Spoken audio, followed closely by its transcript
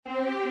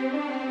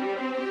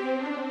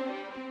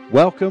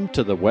Welcome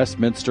to the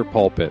Westminster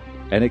Pulpit,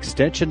 an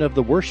extension of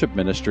the worship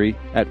ministry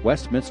at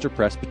Westminster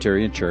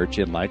Presbyterian Church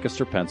in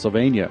Lancaster,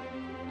 Pennsylvania.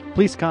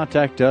 Please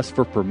contact us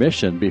for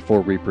permission before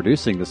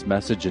reproducing this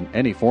message in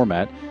any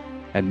format,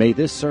 and may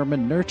this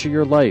sermon nurture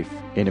your life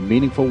in a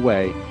meaningful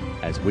way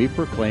as we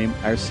proclaim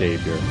our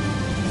Savior.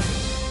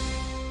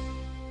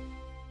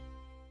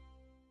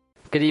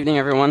 Good evening,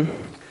 everyone.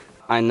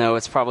 I know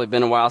it's probably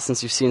been a while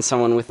since you've seen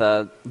someone with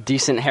a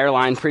decent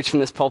hairline preach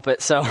from this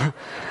pulpit, so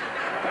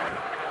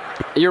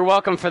you're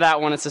welcome for that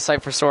one. It's a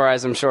sight for sore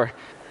eyes, I'm sure.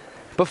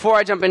 Before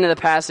I jump into the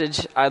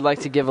passage, I'd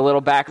like to give a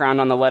little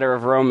background on the letter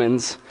of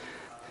Romans,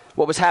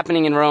 what was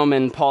happening in Rome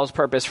and Paul's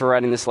purpose for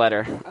writing this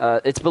letter.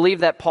 It's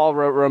believed that Paul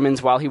wrote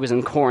Romans while he was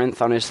in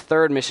Corinth on his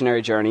third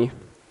missionary journey,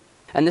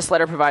 and this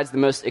letter provides the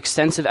most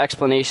extensive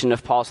explanation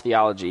of Paul's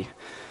theology.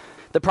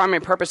 The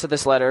primary purpose of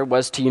this letter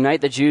was to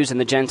unite the Jews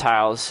and the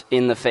Gentiles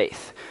in the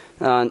faith.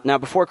 Now,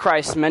 before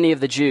Christ, many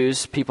of the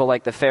Jews, people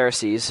like the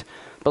Pharisees,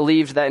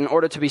 believed that in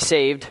order to be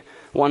saved,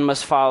 one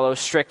must follow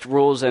strict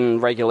rules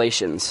and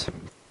regulations.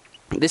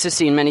 This is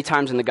seen many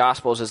times in the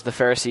Gospels as the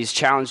Pharisees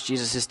challenge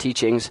Jesus'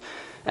 teachings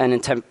and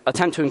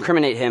attempt to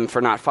incriminate him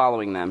for not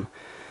following them.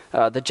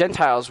 The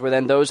Gentiles were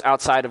then those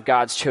outside of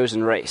God's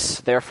chosen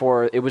race.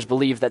 Therefore, it was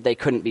believed that they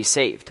couldn't be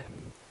saved.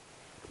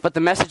 But the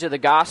message of the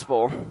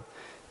Gospel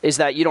is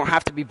that you don't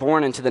have to be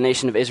born into the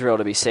nation of Israel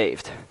to be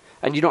saved.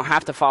 And you don't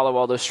have to follow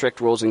all those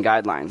strict rules and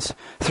guidelines.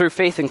 Through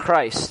faith in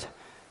Christ,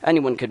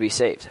 anyone could be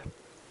saved.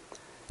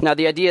 Now,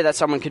 the idea that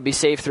someone could be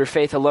saved through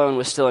faith alone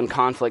was still in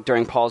conflict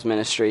during Paul's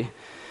ministry.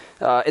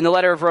 In the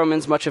letter of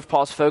Romans, much of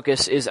Paul's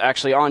focus is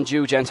actually on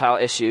Jew-Gentile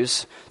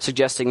issues,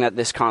 suggesting that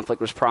this conflict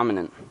was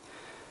prominent.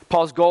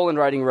 Paul's goal in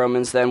writing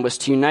Romans, then, was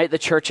to unite the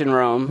church in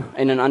Rome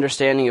in an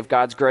understanding of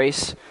God's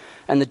grace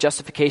and the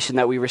justification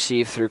that we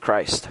receive through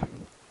Christ.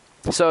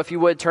 So if you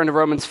would, turn to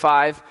Romans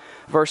 5,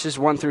 verses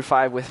 1 through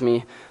 5 with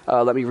me.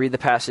 Let me read the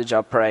passage,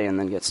 I'll pray, and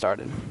then get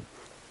started.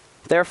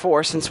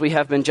 Therefore, since we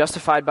have been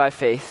justified by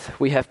faith,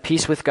 we have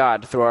peace with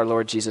God through our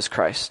Lord Jesus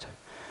Christ.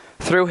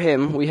 Through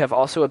him we have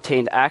also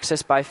obtained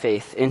access by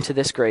faith into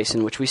this grace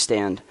in which we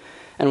stand,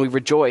 and we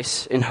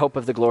rejoice in hope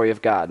of the glory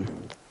of God.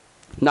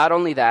 Not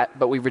only that,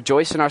 but we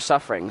rejoice in our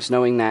sufferings,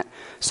 knowing that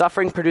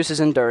suffering produces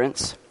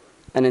endurance,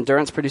 and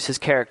endurance produces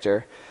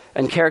character,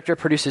 and character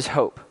produces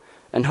hope.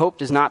 And hope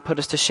does not put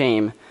us to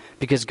shame,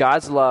 because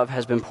God's love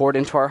has been poured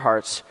into our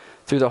hearts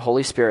through the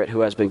Holy Spirit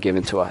who has been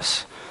given to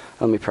us.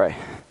 Let me pray.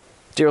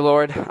 Dear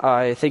Lord,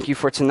 I thank you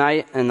for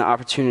tonight and the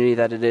opportunity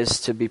that it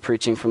is to be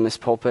preaching from this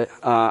pulpit.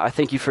 I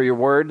thank you for your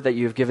word that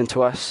you have given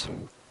to us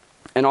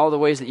and all the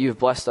ways that you have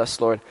blessed us,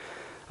 Lord.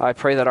 I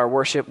pray that our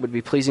worship would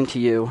be pleasing to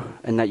you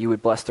and that you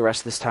would bless the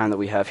rest of this time that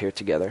we have here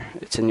together.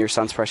 It's in your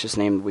Son's precious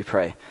name that we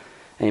pray.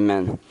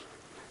 Amen.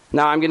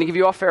 Now, I'm going to give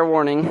you all fair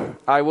warning.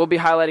 I will be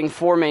highlighting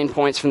 4 main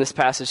points from this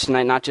passage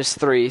tonight, not just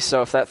 3,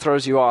 so if that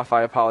throws you off,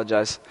 I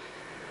apologize.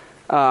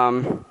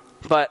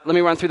 But let me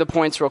run through the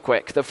points real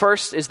quick. The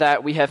first is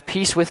that we have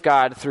peace with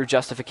God through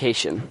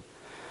justification.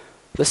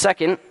 The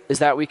second is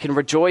that we can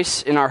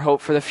rejoice in our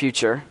hope for the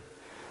future.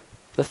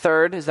 The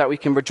third is that we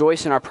can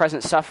rejoice in our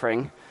present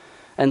suffering.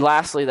 And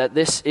lastly, that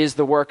this is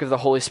the work of the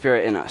Holy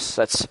Spirit in us.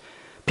 That's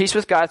peace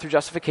with God through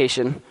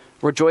justification,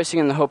 rejoicing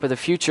in the hope of the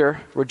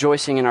future,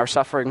 rejoicing in our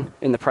suffering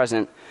in the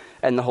present,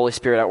 and the Holy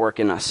Spirit at work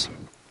in us.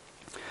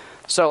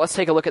 So let's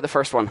take a look at the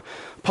first one.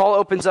 Paul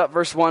opens up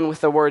verse 1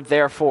 with the word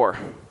therefore,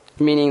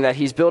 meaning that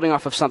he's building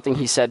off of something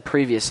he said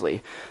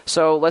previously.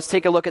 So let's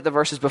take a look at the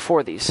verses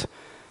before these.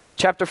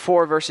 Chapter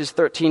 4, verses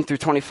 13 through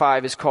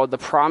 25 is called the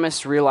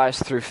promise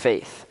realized through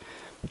faith.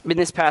 In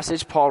this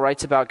passage, Paul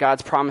writes about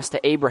God's promise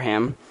to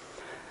Abraham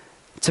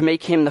to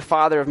make him the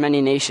father of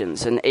many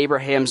nations, and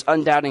Abraham's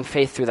undoubting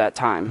faith through that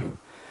time.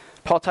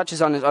 Paul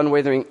touches on his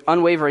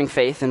unwavering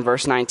faith in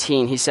verse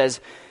 19. He says,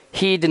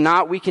 he did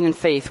not weaken in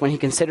faith when he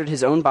considered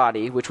his own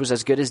body, which was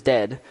as good as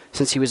dead,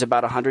 since he was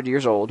about 100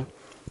 years old,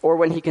 or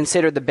when he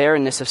considered the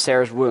barrenness of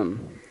Sarah's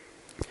womb.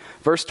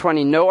 Verse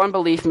 20, no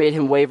unbelief made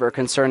him waver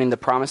concerning the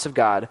promise of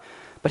God,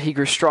 but he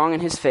grew strong in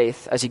his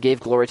faith as he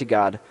gave glory to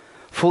God,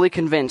 fully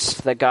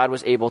convinced that God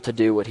was able to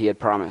do what he had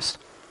promised.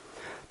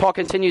 Paul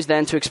continues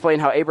then to explain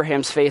how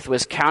Abraham's faith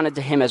was counted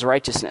to him as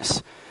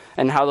righteousness,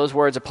 and how those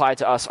words apply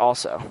to us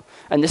also.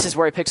 And this is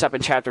where he picks up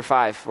in chapter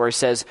 5, where he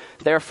says,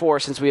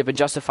 therefore, since we have been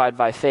justified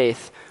by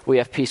faith, we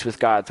have peace with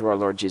God through our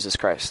Lord Jesus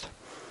Christ.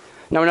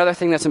 Now, another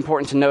thing that's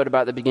important to note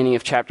about the beginning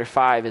of chapter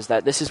 5 is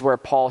that this is where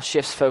Paul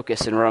shifts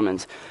focus in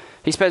Romans.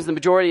 He spends the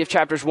majority of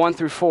chapters 1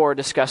 through 4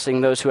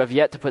 discussing those who have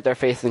yet to put their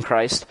faith in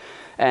Christ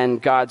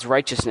and God's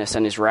righteousness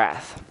and his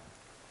wrath.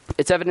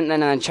 It's evident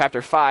then in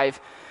chapter 5,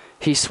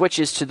 he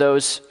switches to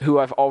those who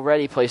have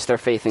already placed their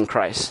faith in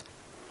Christ.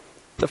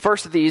 The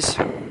first of these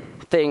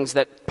things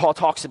that Paul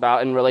talks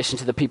about in relation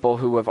to the people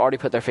who have already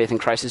put their faith in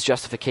Christ is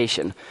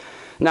justification.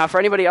 Now, for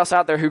anybody else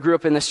out there who grew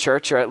up in this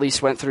church, or at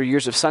least went through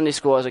years of Sunday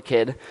school as a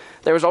kid,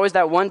 there was always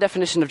that one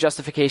definition of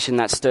justification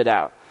that stood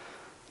out.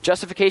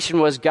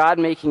 Justification was God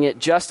making it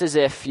just as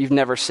if you've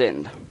never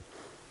sinned.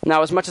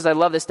 Now, as much as I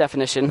love this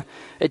definition,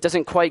 it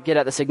doesn't quite get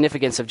at the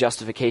significance of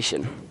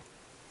justification.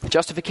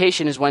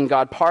 Justification is when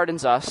God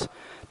pardons us,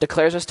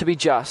 declares us to be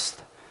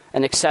just,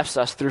 and accepts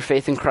us through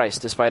faith in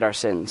Christ despite our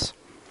sins.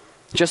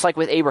 Just like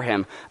with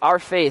Abraham, our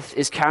faith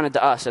is counted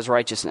to us as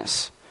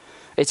righteousness.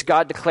 It's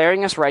God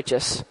declaring us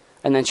righteous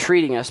and then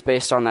treating us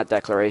based on that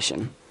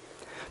declaration.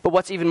 But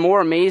what's even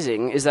more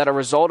amazing is that a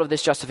result of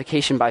this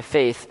justification by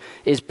faith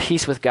is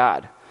peace with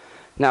God.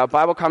 Now,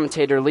 Bible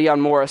commentator Leon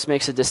Morris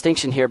makes a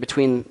distinction here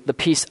between the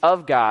peace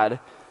of God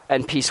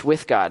and peace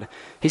with God.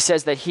 He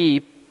says that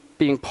he,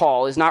 being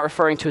Paul, is not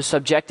referring to a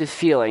subjective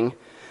feeling,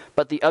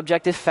 but the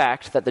objective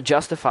fact that the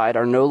justified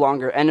are no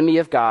longer enemy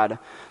of God,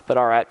 but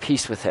are at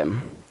peace with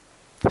him.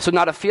 So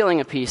not a feeling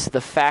of peace,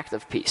 the fact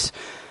of peace.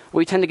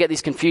 We tend to get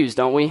these confused,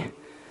 don't we?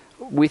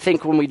 We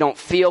think when we don't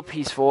feel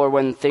peaceful or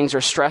when things are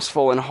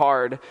stressful and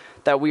hard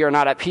that we are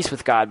not at peace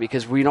with God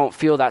because we don't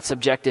feel that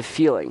subjective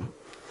feeling.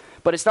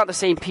 But it's not the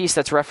same peace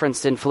that's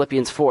referenced in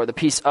Philippians 4, the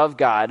peace of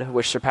God,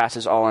 which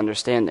surpasses all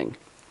understanding.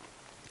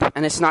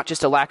 And it's not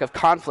just a lack of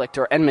conflict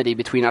or enmity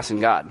between us and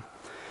God.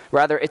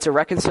 Rather, it's a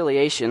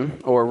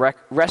reconciliation or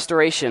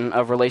restoration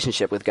of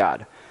relationship with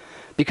God.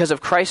 Because of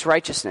Christ's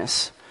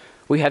righteousness,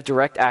 we have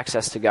direct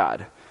access to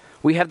God.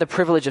 We have the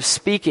privilege of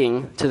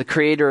speaking to the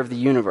creator of the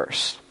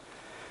universe.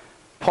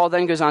 Paul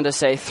then goes on to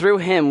say, through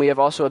him we have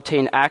also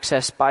obtained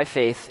access by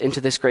faith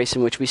into this grace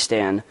in which we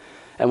stand,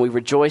 and we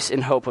rejoice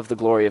in hope of the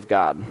glory of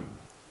God.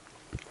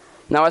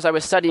 Now, as I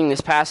was studying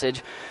this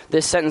passage,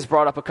 this sentence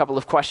brought up a couple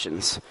of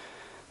questions.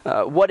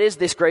 What is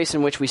this grace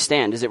in which we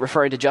stand? Is it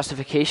referring to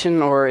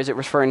justification, or is it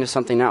referring to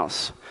something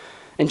else?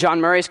 In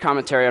John Murray's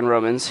commentary on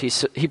Romans,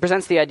 he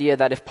presents the idea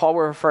that if Paul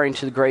were referring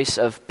to the grace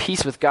of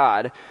peace with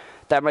God,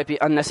 that might be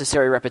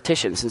unnecessary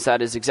repetition, since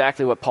that is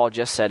exactly what Paul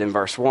just said in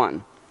verse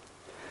 1.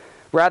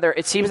 Rather,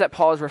 it seems that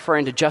Paul is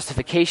referring to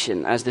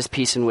justification as this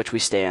peace in which we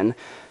stand,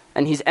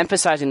 and he's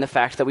emphasizing the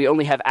fact that we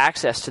only have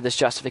access to this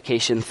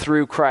justification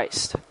through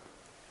Christ,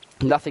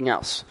 nothing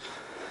else.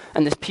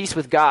 And this peace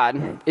with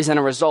God is then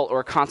a result or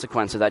a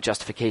consequence of that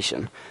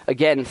justification,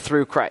 again,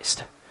 through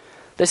Christ.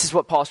 This is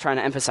what Paul's trying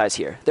to emphasize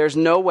here. There's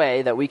no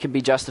way that we can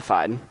be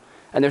justified,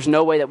 and there's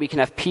no way that we can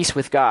have peace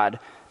with God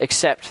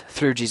except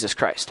through Jesus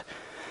Christ.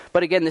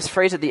 But again, this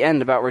phrase at the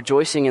end about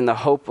rejoicing in the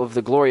hope of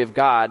the glory of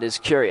God is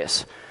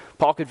curious.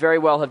 Paul could very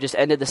well have just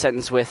ended the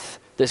sentence with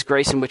this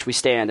grace in which we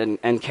stand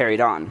and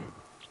carried on.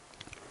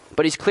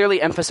 But he's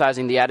clearly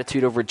emphasizing the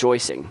attitude of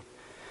rejoicing.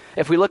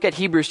 If we look at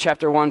Hebrews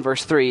chapter 1,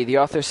 verse 3, the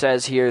author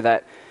says here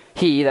that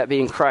he, that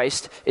being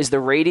Christ, is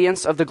the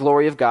radiance of the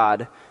glory of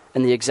God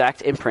and the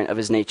exact imprint of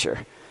his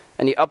nature.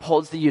 And he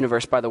upholds the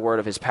universe by the word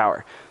of his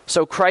power.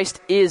 So Christ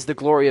is the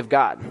glory of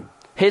God.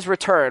 His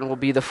return will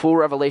be the full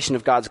revelation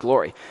of God's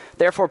glory.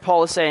 Therefore,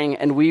 Paul is saying,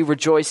 and we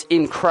rejoice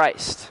in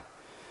Christ,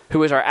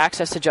 who is our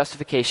access to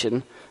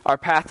justification, our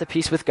path to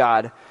peace with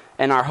God,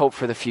 and our hope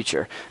for the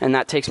future. And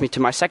that takes me to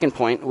my second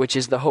point, which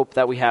is the hope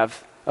that we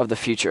have of the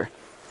future.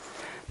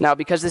 Now,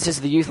 because this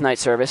is the youth night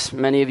service,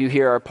 many of you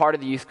here are part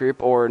of the youth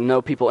group or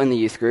know people in the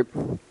youth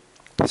group.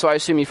 So I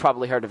assume you've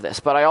probably heard of this,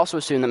 but I also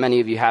assume that many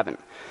of you haven't.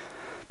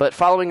 But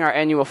following our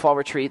annual fall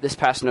retreat this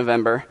past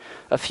November,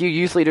 a few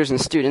youth leaders and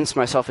students,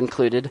 myself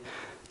included,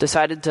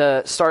 decided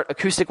to start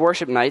acoustic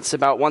worship nights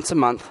about once a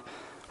month,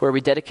 where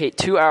we dedicate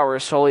 2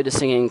 hours solely to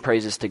singing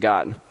praises to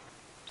God.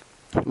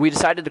 We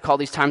decided to call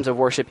these times of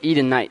worship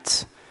Eden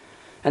Nights.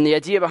 And the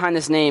idea behind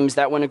this name is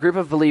that when a group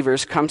of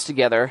believers comes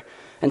together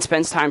and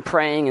spends time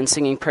praying and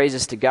singing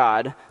praises to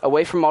God,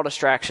 away from all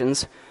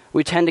distractions,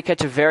 we tend to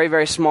catch a very,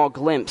 very small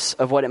glimpse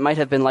of what it might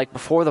have been like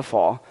before the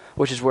fall,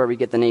 which is where we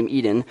get the name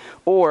Eden,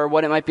 or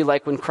what it might be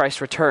like when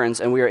Christ returns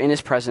and we are in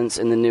his presence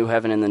in the new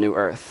heaven and the new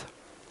earth.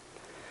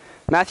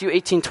 Matthew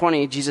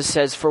 18:20, Jesus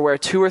says, "For where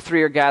 2 or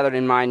 3 are gathered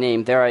in my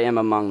name, there I am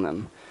among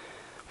them."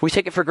 We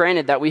take it for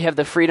granted that we have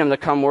the freedom to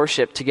come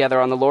worship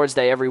together on the Lord's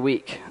Day every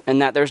week,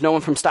 and that there's no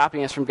one from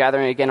stopping us from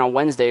gathering again on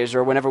Wednesdays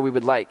or whenever we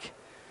would like.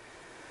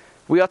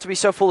 We ought to be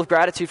so full of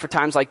gratitude for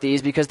times like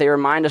these because they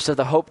remind us of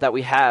the hope that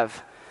we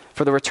have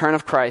for the return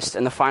of Christ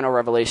and the final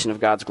revelation of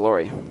God's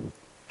glory.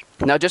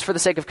 Now, just for the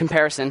sake of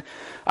comparison,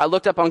 I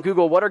looked up on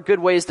Google what are good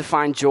ways to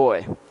find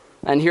joy,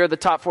 and here are the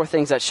top 4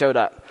 things that showed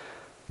up.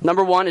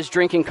 Number 1 is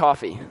drinking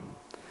coffee.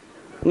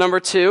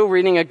 Number 2,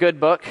 reading a good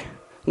book.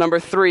 Number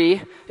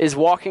 3 is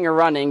walking or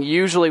running,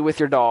 usually with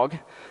your dog.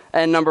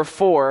 And number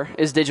 4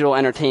 is digital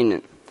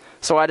entertainment.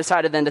 So I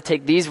decided then to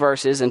take these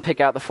verses and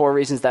pick out the 4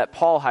 reasons that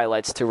Paul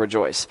highlights to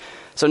rejoice.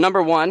 So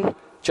number 1,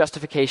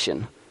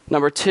 justification.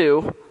 Number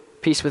 2,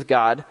 peace with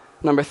God.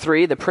 Number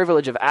 3, the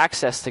privilege of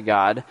access to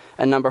God.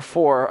 And number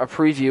 4, a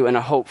preview and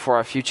a hope for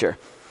our future.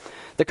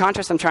 The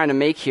contrast I'm trying to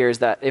make here is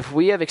that if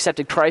we have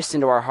accepted Christ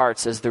into our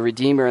hearts as the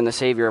Redeemer and the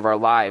Savior of our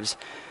lives,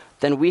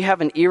 then we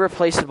have an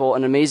irreplaceable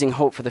and amazing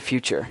hope for the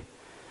future.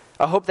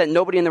 A hope that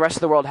nobody in the rest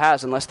of the world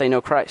has unless they know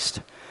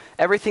Christ.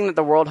 Everything that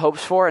the world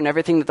hopes for and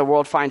everything that the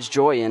world finds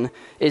joy in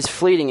is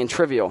fleeting and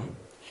trivial.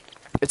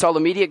 It's all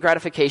immediate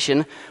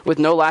gratification with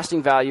no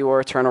lasting value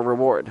or eternal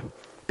reward.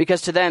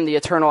 Because to them, the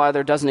eternal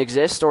either doesn't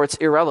exist or it's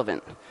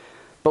irrelevant.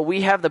 But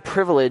we have the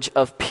privilege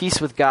of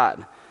peace with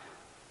God.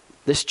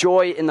 This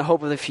joy in the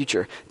hope of the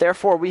future.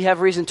 Therefore, we have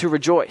reason to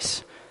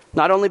rejoice.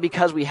 Not only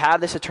because we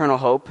have this eternal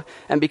hope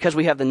and because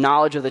we have the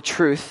knowledge of the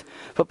truth,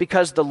 but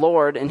because the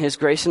Lord, in his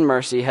grace and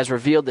mercy, has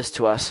revealed this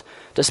to us,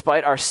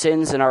 despite our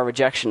sins and our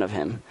rejection of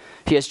him.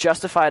 He has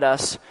justified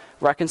us,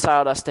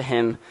 reconciled us to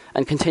him,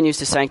 and continues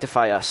to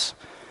sanctify us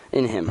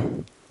in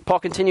him. Paul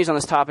continues on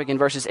this topic in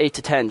verses 8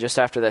 to 10, just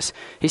after this.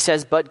 He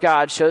says, "But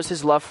God shows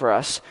his love for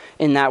us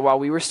in that while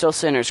we were still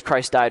sinners,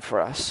 Christ died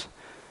for us.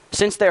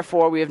 Since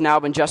therefore we have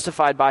now been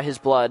justified by his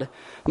blood,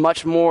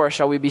 much more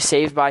shall we be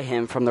saved by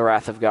him from the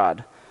wrath of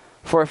God.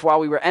 For if while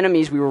we were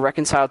enemies we were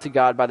reconciled to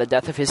God by the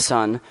death of his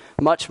Son,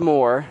 much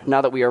more,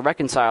 now that we are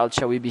reconciled,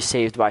 shall we be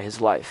saved by his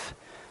life.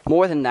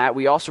 More than that,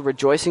 we also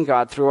rejoice in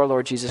God through our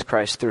Lord Jesus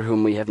Christ, through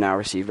whom we have now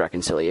received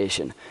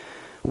reconciliation."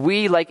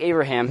 We, like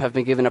Abraham, have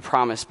been given a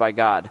promise by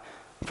God.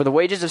 For the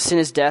wages of sin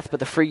is death, but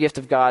the free gift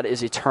of God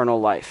is eternal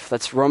life.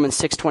 That's Romans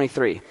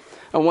 6:23.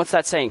 And what's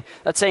that saying?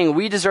 That's saying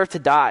we deserve to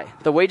die.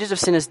 The wages of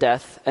sin is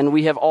death, and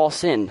we have all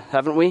sinned,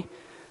 haven't we?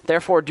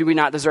 Therefore, do we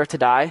not deserve to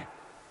die?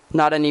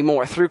 Not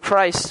anymore. Through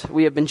Christ,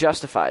 we have been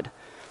justified.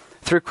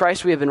 Through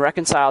Christ, we have been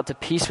reconciled to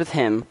peace with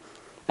him,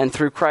 and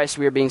through Christ,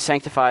 we are being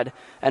sanctified,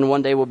 and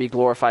one day will be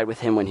glorified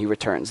with him when he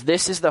returns.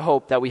 This is the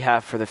hope that we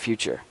have for the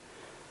future.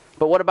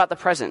 But what about the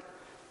present?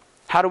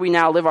 How do we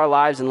now live our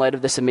lives in light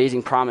of this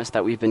amazing promise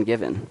that we've been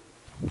given?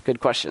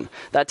 Good question.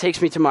 That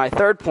takes me to my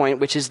third point,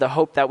 which is the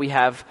hope that we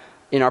have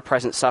in our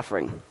present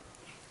suffering.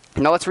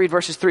 Now let's read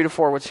verses 3 to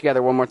 4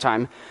 together one more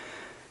time.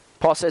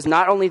 Paul says,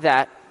 "Not only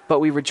that, but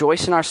we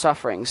rejoice in our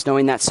sufferings,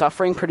 knowing that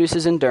suffering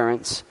produces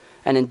endurance,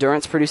 and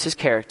endurance produces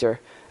character,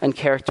 and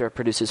character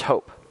produces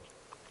hope."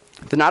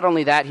 The "not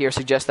only that" here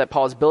suggests that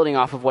Paul is building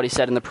off of what he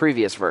said in the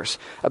previous verse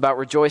about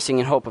rejoicing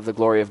in hope of the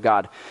glory of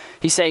God.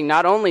 He's saying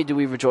not only do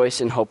we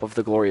rejoice in hope of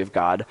the glory of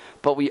God,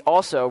 but we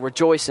also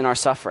rejoice in our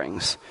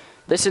sufferings.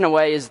 This, in a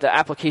way, is the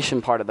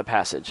application part of the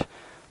passage.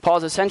 Paul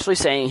is essentially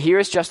saying, here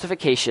is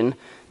justification,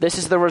 this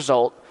is the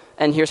result,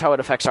 and here's how it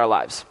affects our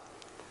lives.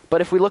 But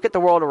if we look at the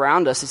world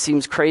around us, it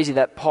seems crazy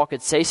that Paul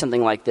could say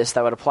something like this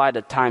that would apply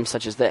to times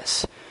such as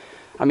this.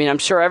 I mean, I'm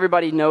sure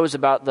everybody knows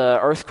about the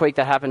earthquake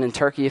that happened in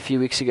Turkey a few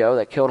weeks ago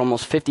that killed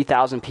almost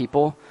 50,000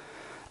 people.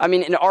 I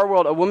mean, in our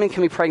world, a woman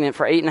can be pregnant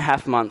for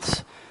 8.5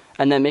 months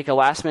and then make a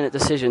last-minute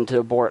decision to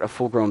abort a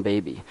full-grown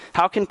baby.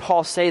 How can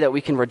Paul say that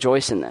we can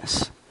rejoice in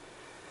this?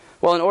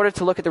 Well, in order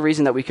to look at the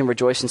reason that we can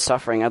rejoice in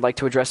suffering, I'd like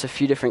to address a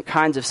few different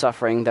kinds of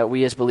suffering that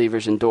we as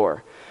believers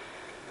endure.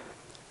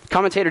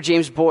 Commentator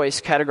James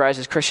Boyce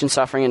categorizes Christian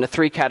suffering into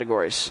 3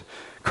 categories: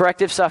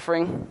 corrective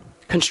suffering,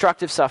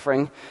 constructive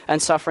suffering,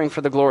 and suffering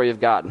for the glory of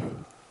God.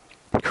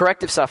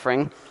 Corrective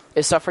suffering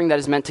is suffering that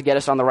is meant to get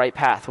us on the right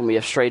path when we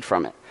have strayed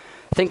from it.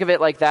 Think of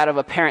it like that of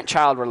a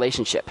parent-child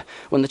relationship.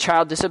 When the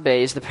child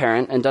disobeys the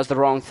parent and does the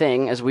wrong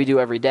thing, as we do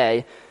every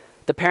day,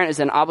 the parent is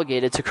then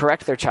obligated to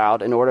correct their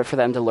child in order for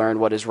them to learn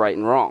what is right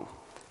and wrong.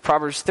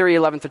 Proverbs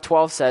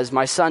 3:11-12 says,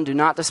 "My son, do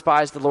not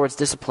despise the Lord's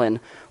discipline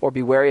or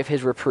be wary of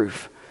his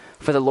reproof.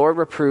 For the Lord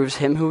reproves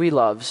him who he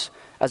loves,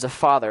 as a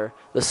father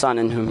the son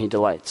in whom he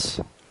delights."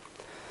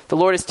 The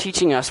Lord is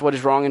teaching us what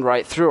is wrong and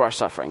right through our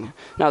suffering.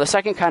 Now, the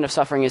second kind of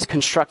suffering is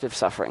constructive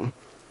suffering.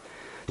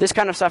 This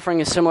kind of suffering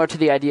is similar to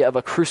the idea of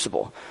a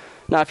crucible.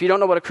 Now, if you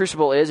don't know what a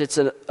crucible is, it's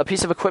a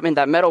piece of equipment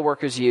that metal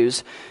workers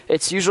use.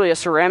 It's usually a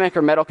ceramic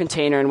or metal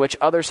container in which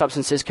other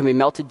substances can be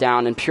melted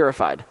down and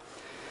purified.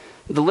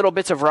 The little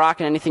bits of rock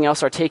and anything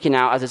else are taken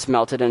out as it's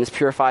melted and is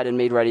purified and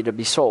made ready to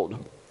be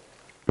sold.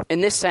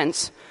 In this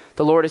sense,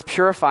 the Lord is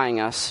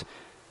purifying us,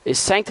 is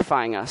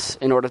sanctifying us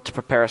in order to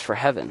prepare us for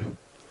heaven.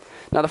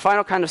 Now, the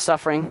final kind of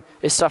suffering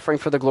is suffering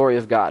for the glory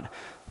of God.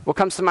 What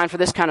comes to mind for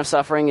this kind of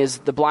suffering is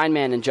the blind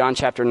man in John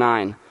chapter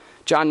 9.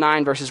 John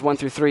 9, verses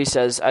 1-3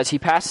 says, "As he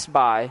passed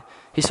by,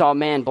 he saw a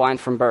man blind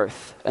from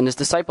birth. And his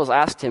disciples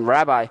asked him,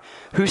 'Rabbi,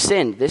 who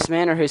sinned, this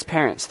man or his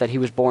parents, that he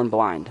was born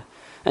blind?'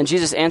 And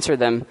Jesus answered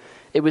them,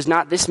 'It was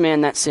not this man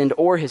that sinned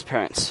or his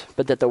parents,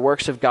 but that the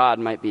works of God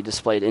might be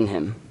displayed in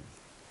him.'"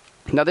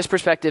 Now, this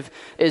perspective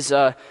is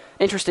an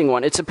interesting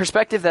one. It's a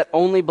perspective that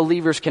only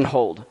believers can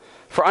hold.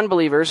 For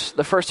unbelievers,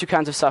 the first 2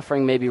 kinds of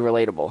suffering may be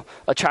relatable.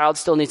 A child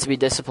still needs to be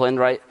disciplined,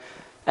 right?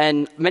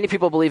 And many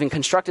people believe in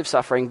constructive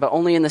suffering, but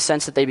only in the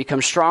sense that they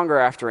become stronger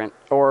after it,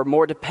 or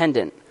more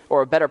dependent,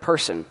 or a better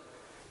person.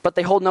 But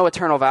they hold no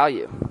eternal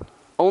value.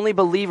 Only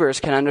believers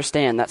can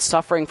understand that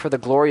suffering for the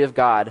glory of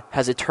God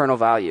has eternal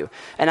value.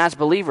 And as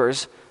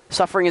believers,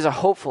 suffering is a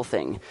hopeful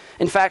thing.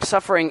 In fact,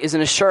 suffering is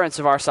an assurance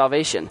of our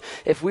salvation.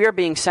 If we are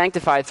being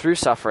sanctified through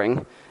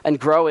suffering and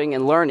growing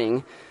and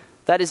learning,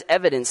 that is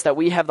evidence that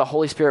we have the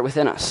Holy Spirit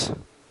within us.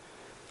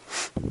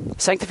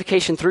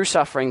 Sanctification through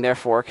suffering,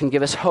 therefore, can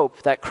give us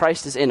hope that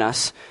Christ is in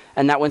us,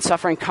 and that when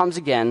suffering comes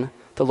again,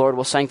 the Lord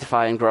will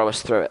sanctify and grow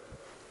us through it.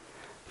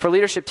 For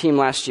leadership team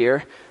last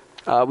year,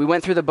 we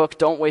went through the book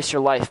Don't Waste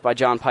Your Life by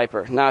John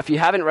Piper. Now, if you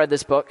haven't read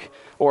this book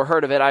or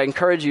heard of it, I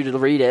encourage you to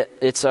read it.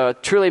 It's a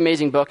truly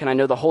amazing book, and I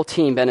know the whole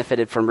team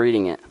benefited from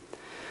reading it.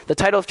 The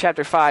title of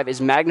chapter 5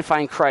 is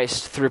Magnifying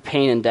Christ Through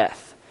Pain and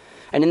Death.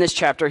 And in this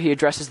chapter, he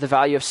addresses the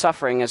value of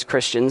suffering as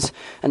Christians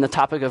and the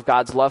topic of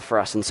God's love for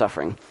us in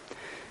suffering.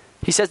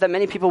 He says that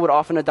many people would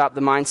often adopt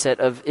the mindset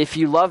of, if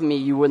you love me,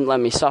 you wouldn't let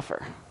me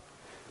suffer.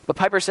 But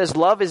Piper says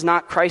love is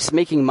not Christ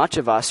making much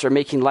of us or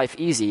making life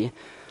easy.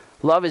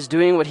 Love is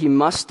doing what he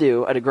must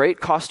do at a great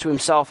cost to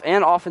himself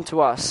and often to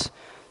us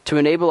to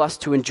enable us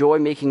to enjoy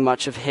making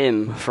much of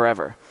him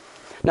forever.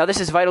 Now, this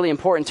is vitally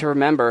important to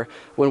remember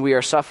when we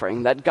are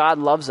suffering, that God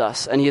loves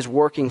us and he is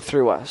working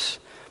through us,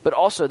 but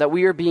also that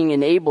we are being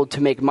enabled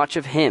to make much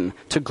of him,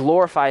 to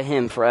glorify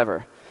him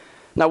forever.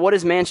 Now, what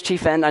is man's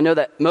chief end? I know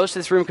that most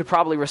of this room could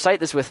probably recite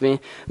this with me.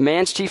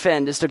 Man's chief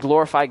end is to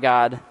glorify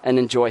God and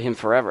enjoy him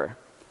forever.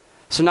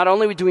 So not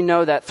only do we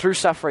know that through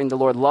suffering the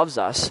Lord loves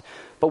us,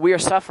 but we are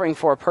suffering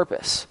for a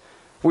purpose.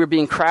 We're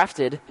being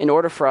crafted in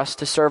order for us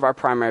to serve our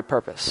primary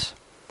purpose.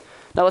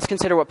 Now let's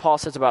consider what Paul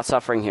says about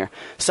suffering here.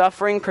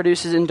 Suffering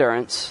produces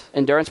endurance,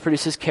 endurance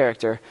produces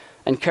character,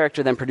 and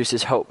character then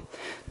produces hope.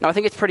 Now I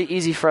think it's pretty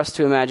easy for us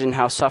to imagine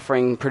how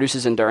suffering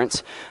produces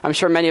endurance. I'm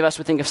sure many of us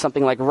would think of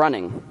something like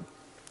running.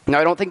 Now,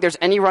 I don't think there's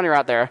any runner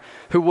out there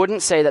who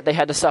wouldn't say that they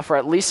had to suffer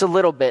at least a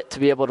little bit to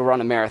be able to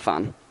run a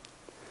marathon.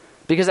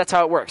 Because that's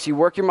how it works. You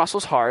work your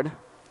muscles hard,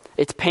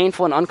 it's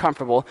painful and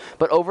uncomfortable,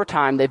 but over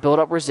time they build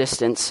up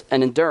resistance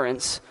and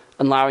endurance,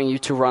 allowing you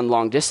to run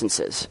long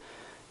distances.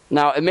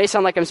 Now, it may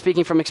sound like I'm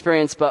speaking from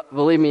experience, but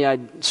believe me, I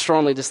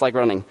strongly dislike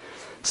running.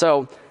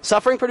 So,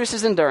 suffering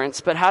produces endurance,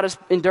 but how does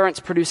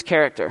endurance produce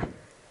character?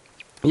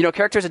 You know,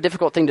 character is a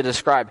difficult thing to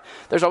describe.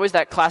 There's always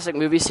that classic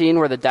movie scene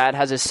where the dad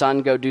has his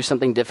son go do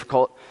something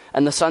difficult,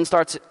 and the son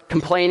starts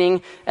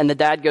complaining, and the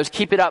dad goes,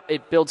 keep it up,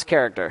 it builds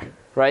character,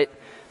 right?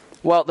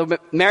 Well, the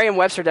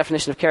Merriam-Webster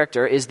definition of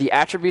character is the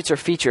attributes or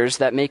features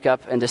that make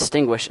up and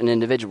distinguish an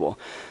individual.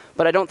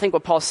 But I don't think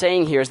what Paul's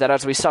saying here is that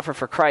as we suffer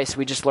for Christ,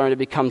 we just learn to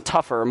become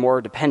tougher or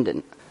more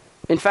dependent.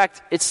 In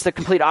fact, it's the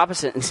complete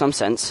opposite in some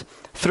sense.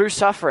 Through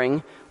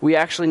suffering, we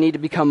actually need to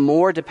become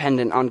more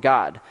dependent on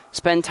God,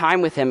 spend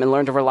time with him, and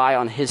learn to rely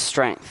on his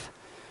strength.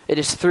 It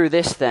is through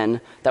this,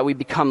 then, that we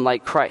become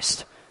like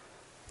Christ.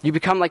 You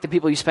become like the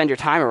people you spend your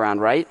time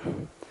around, right?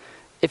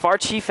 If our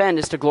chief end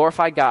is to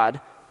glorify God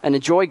and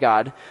enjoy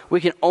God,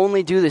 we can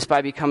only do this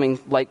by becoming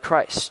like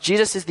Christ.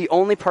 Jesus is the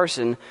only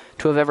person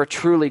to have ever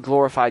truly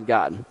glorified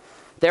God.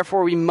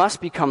 Therefore, we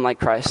must become like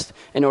Christ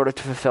in order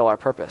to fulfill our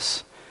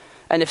purpose.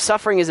 And if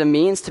suffering is a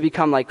means to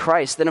become like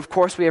Christ, then of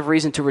course we have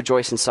reason to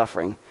rejoice in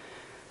suffering,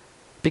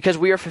 because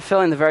we are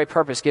fulfilling the very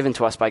purpose given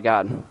to us by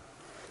God.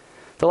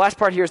 The last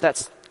part here is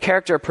that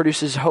character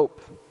produces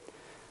hope.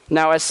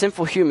 Now, as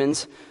sinful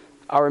humans,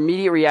 our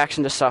immediate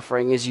reaction to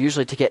suffering is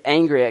usually to get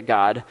angry at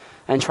God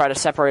and try to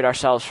separate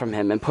ourselves from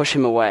him and push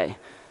him away.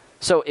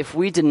 So if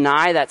we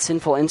deny that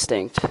sinful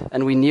instinct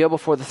and we kneel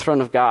before the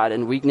throne of God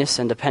in weakness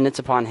and dependence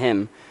upon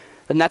him,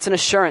 then that's an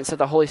assurance that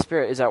the Holy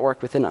Spirit is at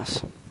work within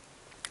us.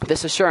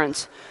 This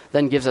assurance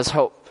then gives us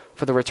hope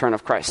for the return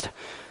of Christ.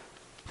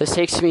 This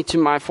takes me to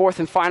my fourth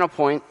and final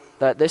point,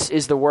 that this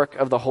is the work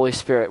of the Holy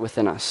Spirit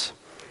within us.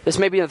 This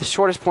may be the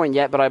shortest point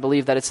yet, but I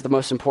believe that it's the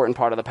most important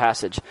part of the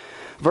passage.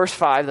 Verse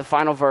 5, the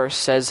final verse,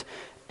 says,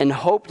 "And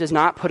hope does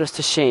not put us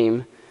to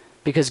shame,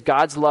 because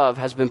God's love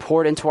has been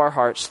poured into our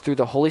hearts through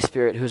the Holy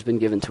Spirit who has been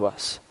given to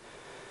us."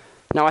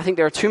 Now, I think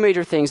there are two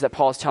major things that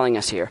Paul is telling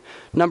us here.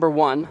 Number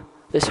one,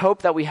 this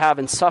hope that we have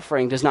in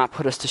suffering does not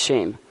put us to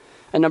shame.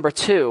 And number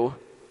two,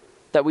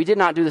 that we did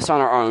not do this on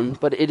our own,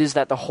 but it is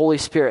that the Holy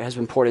Spirit has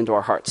been poured into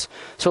our hearts.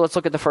 So let's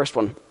look at the first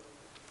one.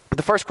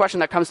 The first question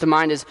that comes to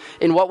mind is,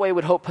 in what way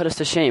would hope put us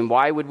to shame?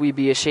 Why would we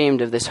be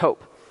ashamed of this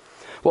hope?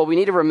 Well, we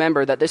need to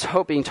remember that this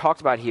hope being talked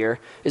about here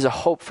is a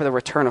hope for the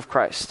return of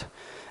Christ.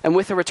 And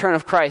with the return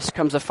of Christ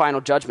comes a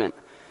final judgment.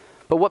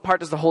 But what part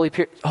does the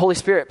Holy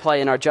Spirit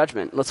play in our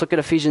judgment? Let's look at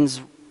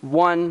Ephesians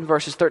 1,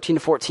 verses 13 to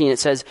 14. It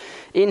says,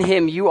 "In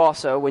him you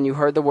also, when you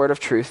heard the word of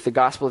truth, the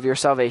gospel of your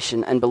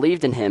salvation, and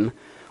believed in him,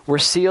 were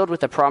sealed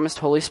with the promised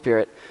Holy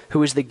Spirit,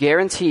 who is the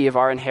guarantee of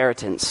our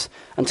inheritance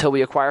until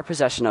we acquire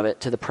possession of it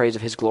to the praise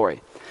of his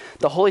glory."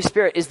 The Holy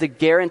Spirit is the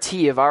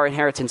guarantee of our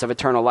inheritance of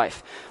eternal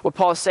life. What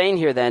Paul is saying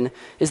here then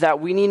is that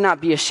we need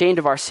not be ashamed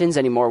of our sins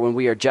anymore when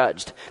we are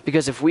judged,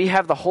 because if we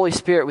have the Holy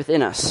Spirit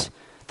within us,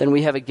 then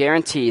we have a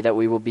guarantee that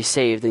we will be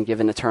saved and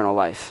given eternal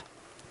life.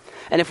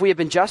 And if we have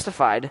been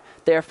justified,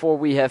 therefore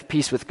we have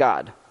peace with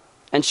God.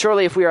 And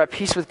surely if we are at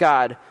peace with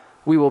God,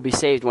 we will be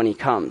saved when he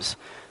comes.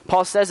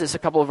 Paul says this a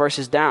couple of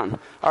verses down.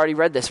 I already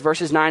read this,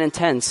 verses 9 and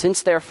 10.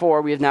 "Since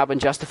therefore we have now been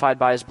justified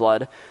by his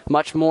blood,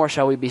 much more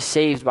shall we be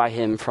saved by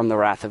him from the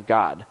wrath of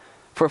God.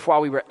 For if while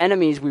we were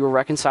enemies we were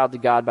reconciled to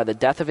God by the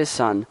death of his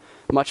Son,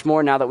 much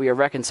more now that we are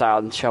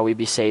reconciled shall we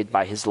be saved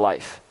by his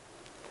life."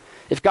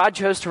 If God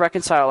chose to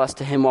reconcile us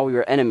to him while we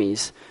were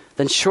enemies,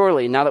 then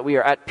surely now that we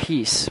are at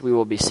peace we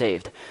will be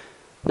saved.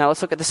 Now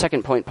let's look at the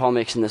second point Paul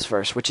makes in this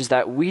verse, which is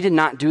that we did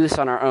not do this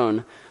on our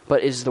own,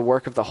 but is the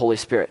work of the Holy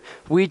Spirit.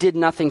 We did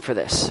nothing for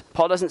this.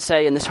 Paul doesn't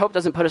say, and this hope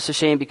doesn't put us to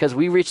shame because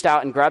we reached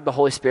out and grabbed the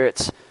Holy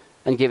Spirit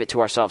and gave it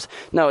to ourselves.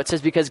 No, it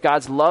says because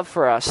God's love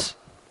for us,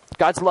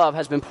 God's love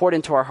has been poured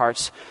into our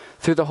hearts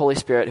through the Holy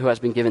Spirit who has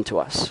been given to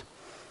us.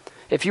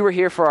 If you were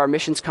here for our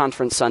missions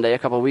conference Sunday a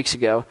couple of weeks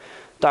ago,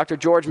 Dr.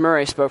 George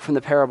Murray spoke from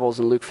the parables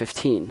in Luke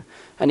 15,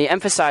 and he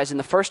emphasized in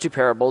the first two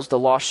parables, the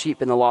lost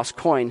sheep and the lost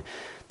coin,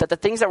 that the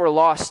things that were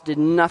lost did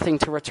nothing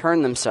to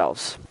return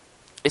themselves.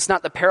 It's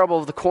not the parable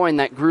of the coin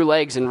that grew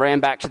legs and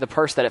ran back to the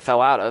purse that it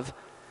fell out of.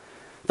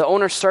 The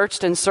owner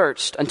searched and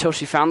searched until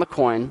she found the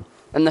coin,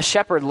 and the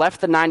shepherd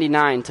left the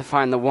 99 to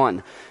find the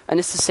one. And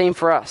it's the same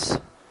for us.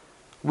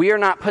 We are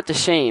not put to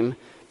shame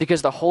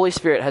because the Holy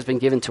Spirit has been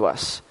given to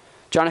us.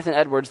 Jonathan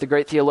Edwards, the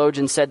great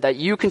theologian, said that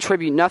you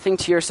contribute nothing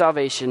to your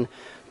salvation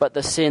but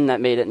the sin that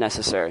made it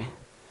necessary.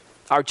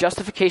 Our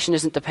justification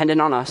isn't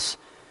dependent on us,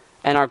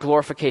 and our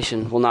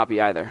glorification will not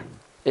be either.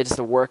 It is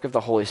the work of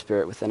the Holy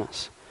Spirit within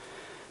us.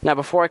 Now,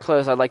 before I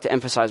close, I'd like to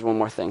emphasize one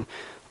more thing.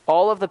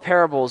 All of the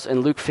parables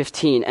in Luke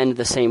 15 end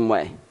the same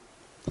way.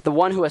 The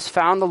one who has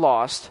found the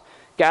lost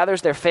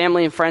gathers their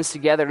family and friends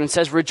together and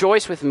says,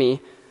 "Rejoice with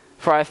me,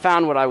 for I have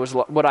found what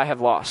I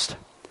have lost."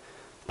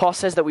 Paul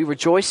says that we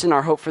rejoice in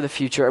our hope for the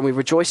future and we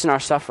rejoice in our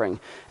suffering.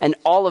 And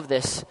all of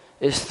this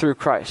is through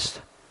Christ.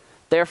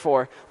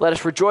 Therefore, let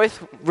us rejoice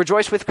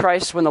with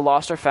Christ when the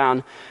lost are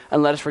found,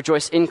 and let us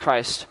rejoice in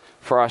Christ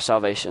for our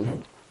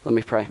salvation. Let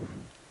me pray.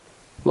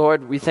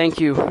 Lord, we thank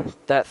you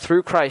that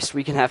through Christ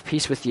we can have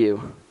peace with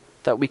you,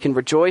 that we can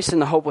rejoice in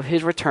the hope of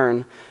his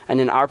return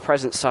and in our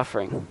present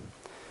suffering.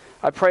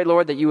 I pray,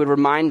 Lord, that you would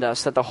remind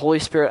us that the Holy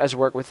Spirit has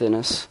worked within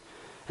us,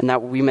 and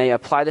that we may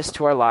apply this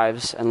to our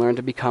lives and learn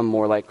to become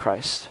more like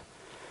Christ.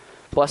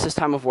 Bless this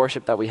time of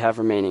worship that we have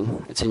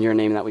remaining. It's in your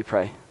name that we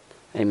pray.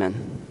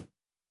 Amen.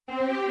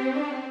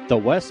 The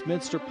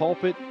Westminster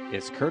Pulpit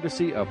is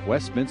courtesy of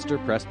Westminster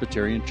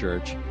Presbyterian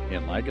Church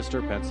in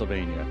Lancaster,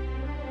 Pennsylvania.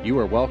 You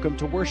are welcome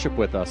to worship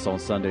with us on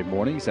Sunday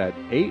mornings at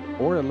 8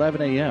 or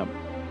 11 a.m.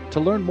 To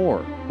learn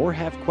more or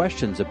have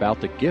questions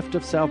about the gift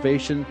of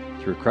salvation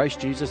through Christ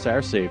Jesus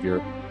our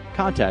Savior,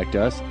 contact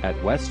us at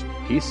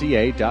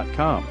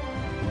westpca.com.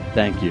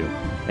 Thank you,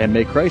 and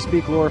may Christ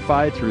be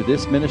glorified through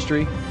this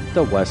ministry,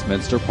 the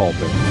Westminster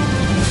Pulpit.